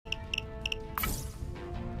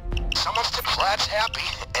Vlad's happy,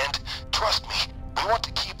 and trust me, we want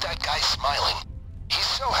to keep that guy smiling. He's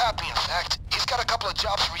so happy, in fact, he's got a couple of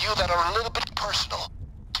jobs for you that are a little bit personal.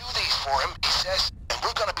 Do these for him, he says, and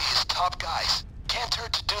we're gonna be his top guys. Can't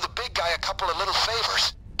hurt to do the big guy a couple of little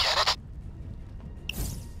favors, can it?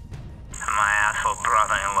 My asshole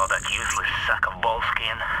brother-in-law, that useless sack of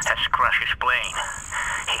ballskin, has crushed his plane.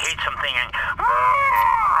 He hit something and...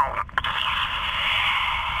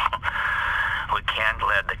 We can't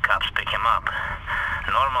let the cops pick him up.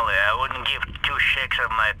 Normally, I wouldn't give 2 shakes of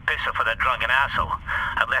my pistol for that drunken asshole.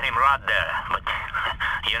 I'd let him rot there, but,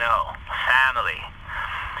 you know, family.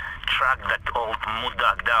 Track that old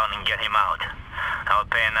mudok down and get him out. I'll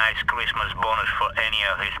pay a nice Christmas bonus for any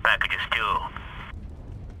of his packages, too.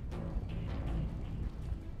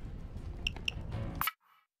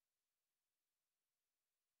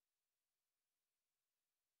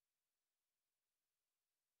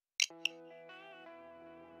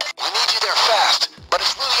 We need you there fast, but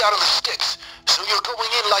it's really out of the sticks, so you're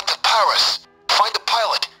going in like the Paris. Find the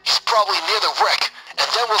pilot, he's probably near the wreck, and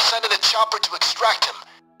then we'll send in a chopper to extract him.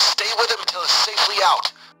 Stay with him until it's safely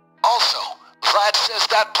out. Also, Vlad says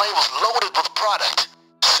that plane was loaded with product.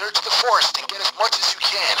 Search the forest and get as much as you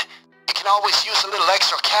can. You can always use a little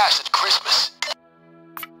extra cash at Christmas.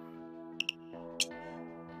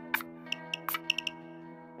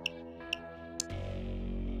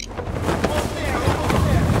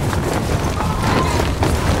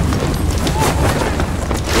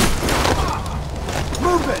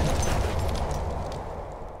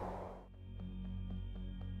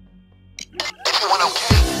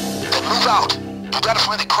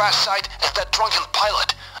 Site and that drunken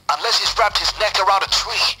pilot, unless he's wrapped his neck around a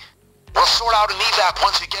tree. We'll sort out an evac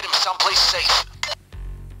once we get him someplace safe.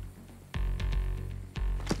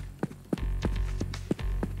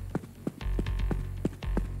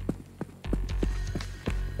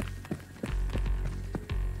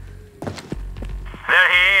 There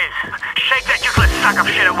he is. Shake that useless sack of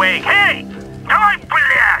shit away. Hey! Come on,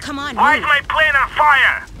 Vlad! Come on, why is my plane on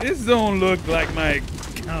fire? This don't look like my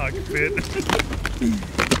cockpit.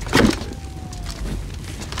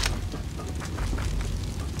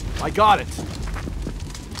 I got it.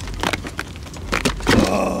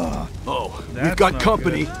 Oh, we've got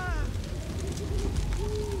company.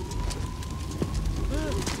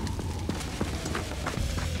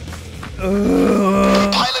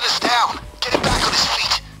 Pilot is down. Get him back on his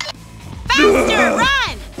feet. Faster,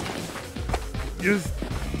 run! Just,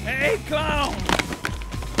 hey, clown!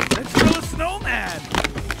 Let's build a snowman.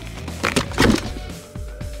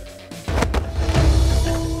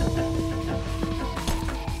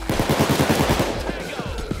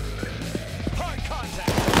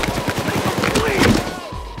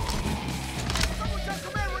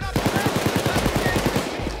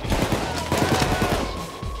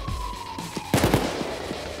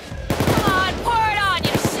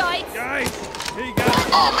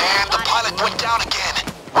 Oh man, the pilot went down again.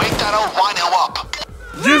 Wake that old wino up.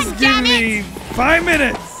 Just give me 5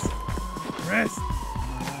 minutes. Rest.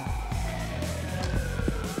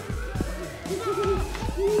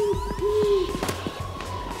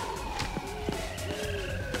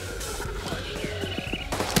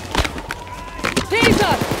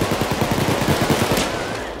 Taser!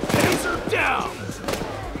 Taser down!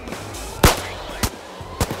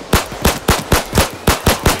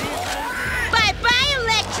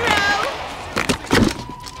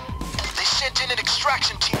 An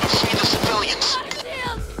extraction team to free the civilians.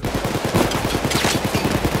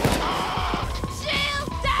 Shield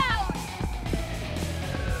down!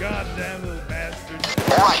 Goddamn little bastard.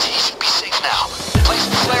 Alright, he should be safe now. Place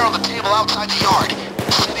the flare on the table outside the yard.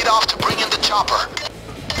 Send it off to bring in the chopper.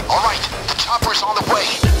 Alright, the chopper's on the way.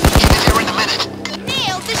 He'll be there in a minute.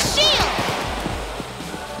 Nail the shield!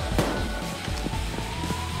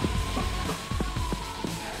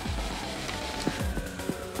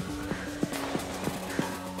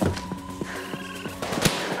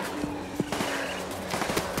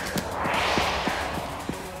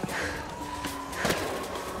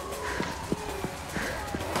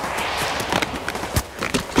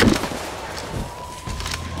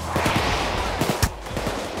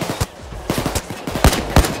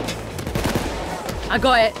 I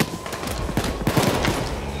got it.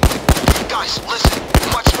 Guys, listen.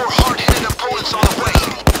 Much more hard-hitted opponents on the way.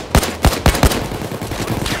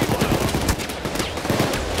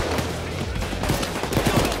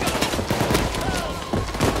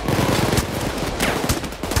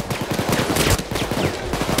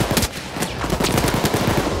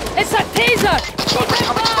 It's a taser! The chopper's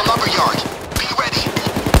coming to the lumber yard. Be ready.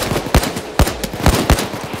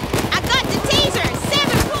 I got the taser!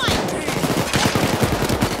 7 points!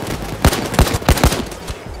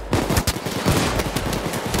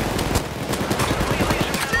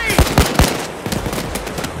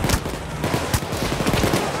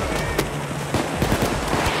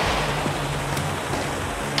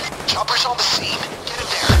 sniper's on the scene. Get him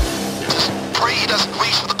there. Just pray he doesn't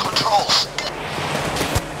reach for the controls.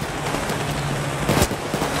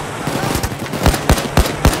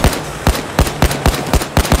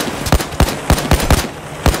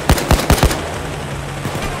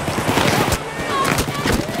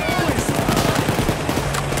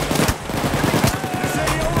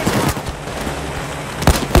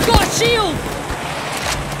 We got a shield!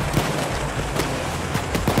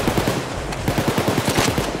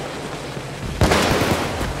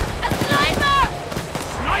 A sniper!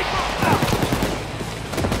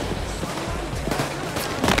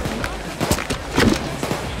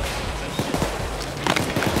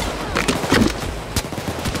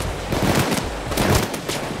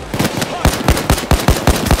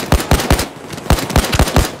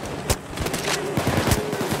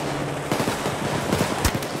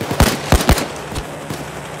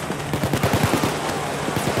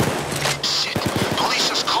 Shit, police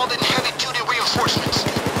just called in heavy-duty reinforcements.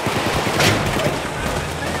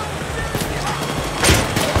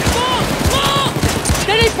 More!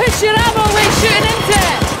 Can you pitch your ammo we're shooting into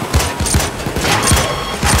it?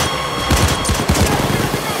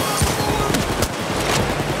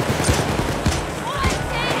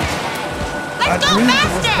 I dreamed I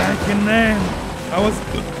was back in there. I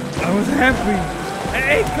was happy.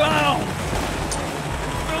 Hey, clown!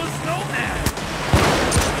 Throw a snowman!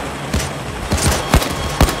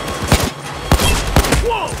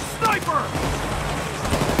 Whoa! Sniper!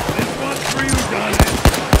 This one's for you, darling.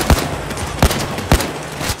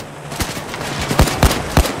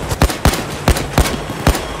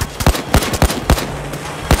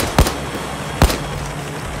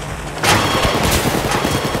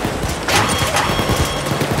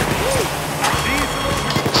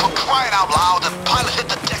 For crying out loud, the pilot hit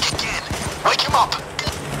the deck again. Wake him up.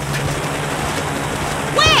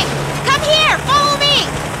 Wait! Come here! Follow me!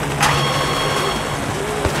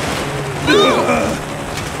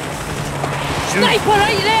 Sniper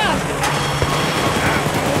right there!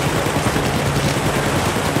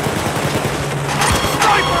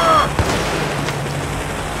 Sniper!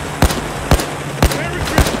 Merry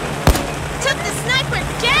Christmas! Took the sniper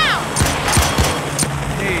down!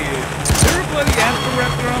 Hey, is there a bloody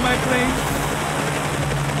Raptor on my plane?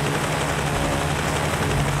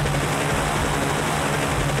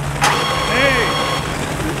 Hey!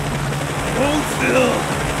 Hold still!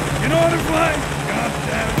 You know how to fly? God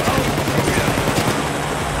damn it, I'll show ya.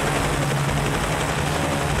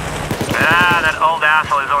 Ah, that old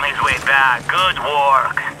asshole is on his way back. Good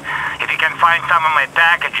work. If you can find some of my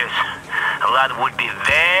packages, Vlad would be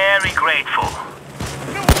very grateful.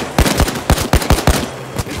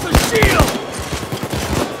 It's a shield!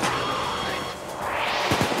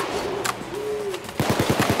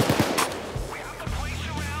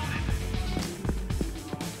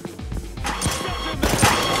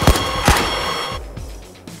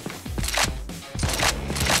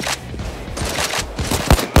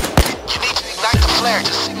 You need to ignite the flare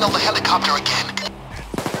to signal the helicopter again.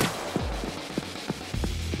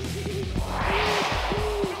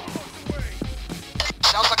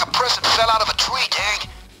 Sounds like a present fell out of a tree, gang.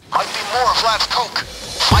 Might be more of Vlad's coke.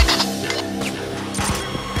 Find it.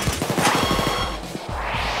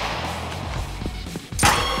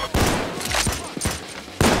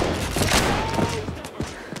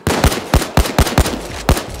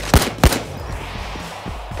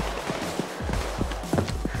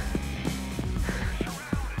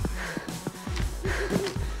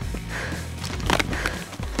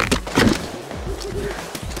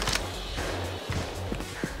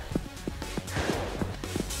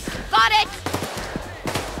 Got it!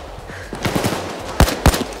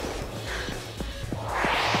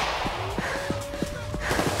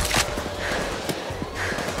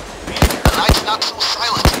 The night's not so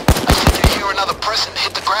silent. I think I hear another present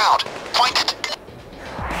hit the ground. Find it.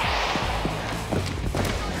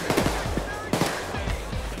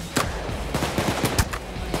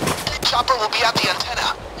 Chopper will be at the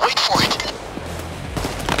antenna. Wait for it.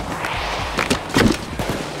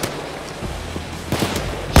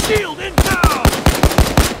 Shield in town!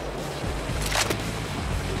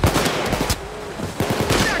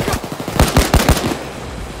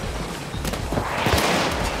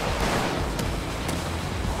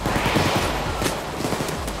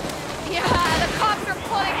 Yeah, the cops are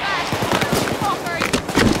pulling back! Fuckers!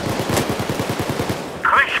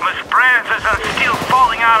 Christmas presents are still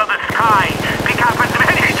falling out of the sky. Pick up as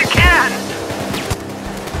many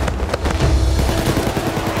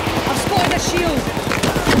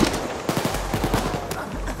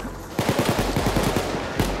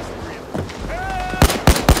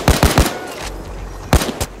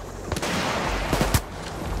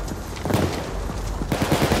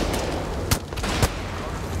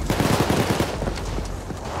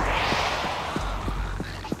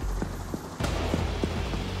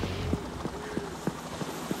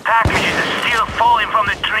from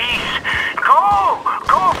the trees. Go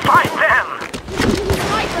find them.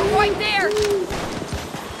 Sniper right there!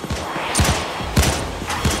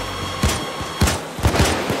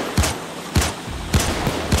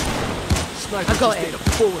 Sniper just ate a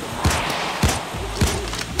bullet.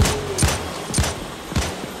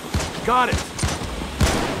 Got it.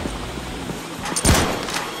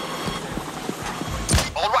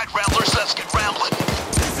 All right, Ramblers, let's get rambling.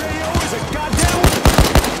 This AO is a goddamn...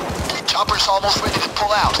 Chopper's almost ready to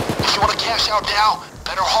pull out. If you want to cash out now,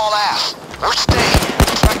 better haul ass. We're staying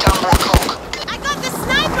to track down more coke. I got the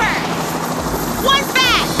sniper! One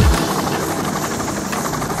back!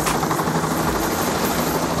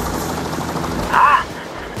 Ah,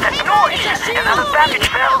 that noise! Another package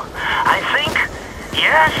fell. I think.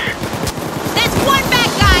 Yes? That's one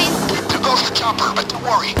back, guys! There goes the chopper, but don't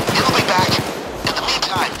worry, it'll be back. In the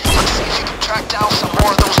meantime, let's see if you can track down some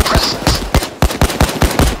more of those presents.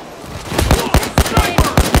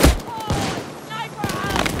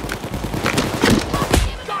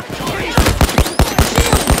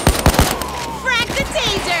 Frag the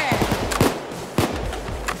taser!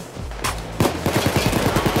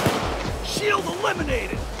 Shield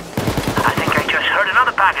eliminated. I think I just heard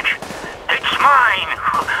another package. It's mine.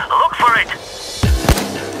 Look for it.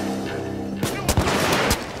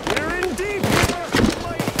 We're in deep.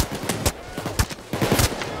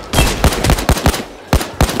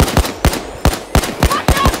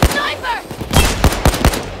 Watch out, sniper!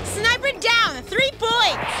 Sniper down! 3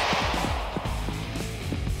 points!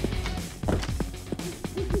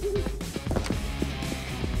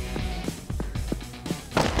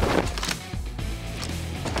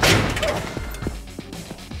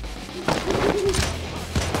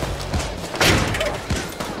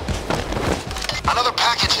 Another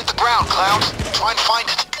package hit the ground, Clowns. Try and find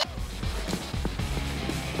it.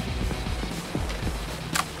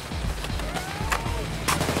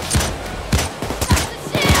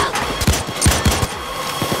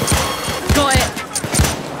 Got it!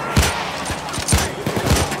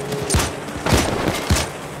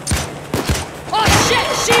 Oh shit,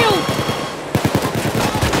 shield!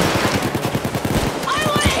 I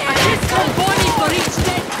want to hear this body for each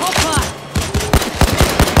dead copper!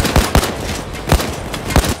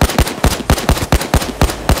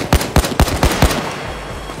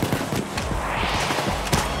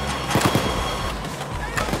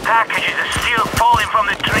 Packages are still falling from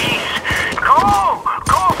the trees. Go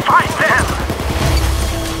find them.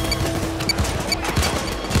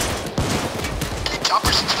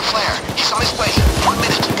 Chopper sees the flare. He's on his way. 1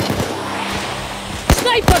 minute.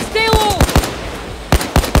 Sniper, stay low!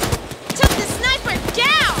 Took the sniper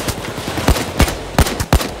down!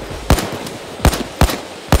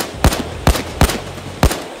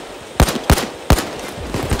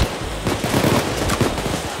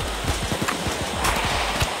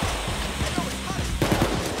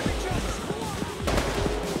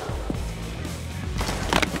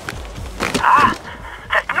 Ah,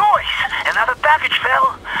 that noise. Another package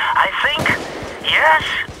fell. I think. Yes?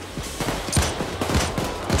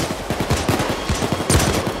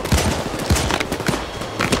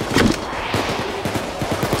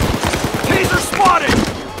 Taser spotted.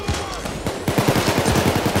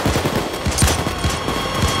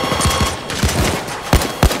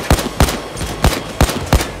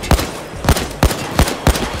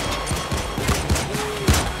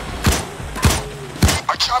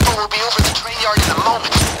 Our chopper will be over the train yard in a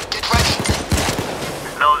moment. Get ready.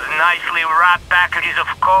 Those nicely wrapped packages of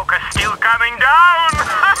coke are still coming down.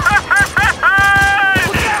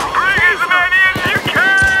 Bring as many as you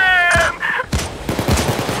can.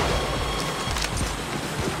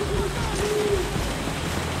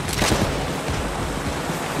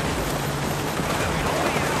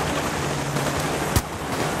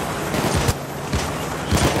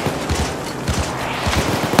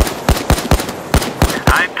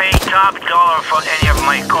 I pay top dollar for any of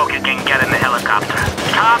my coke you can get in the helicopter.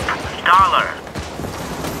 Top dollar.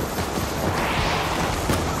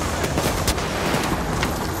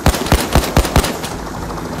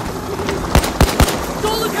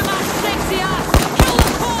 Don't look at my sexy ass! Kill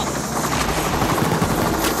the cop!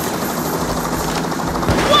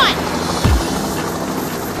 One!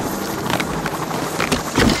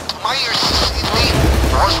 Do my ears deceive me?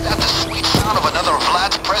 Or is that the sweet sound of another of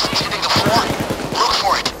Vlad's presents hitting the floor? Look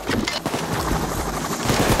for it.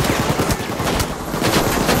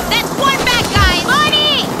 That's one back, guys!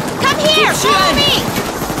 Money! Come here! Follow me!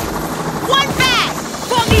 One back!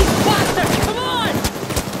 Foggy bastard! Come on!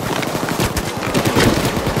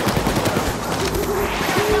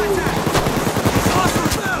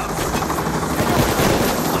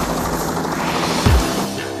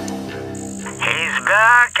 He's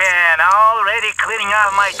back and already cleaning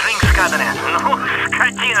out my drinks cabinet. No,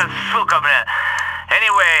 скотина, сука, man.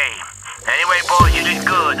 Anyway, boys, you did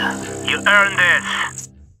good. You earned this.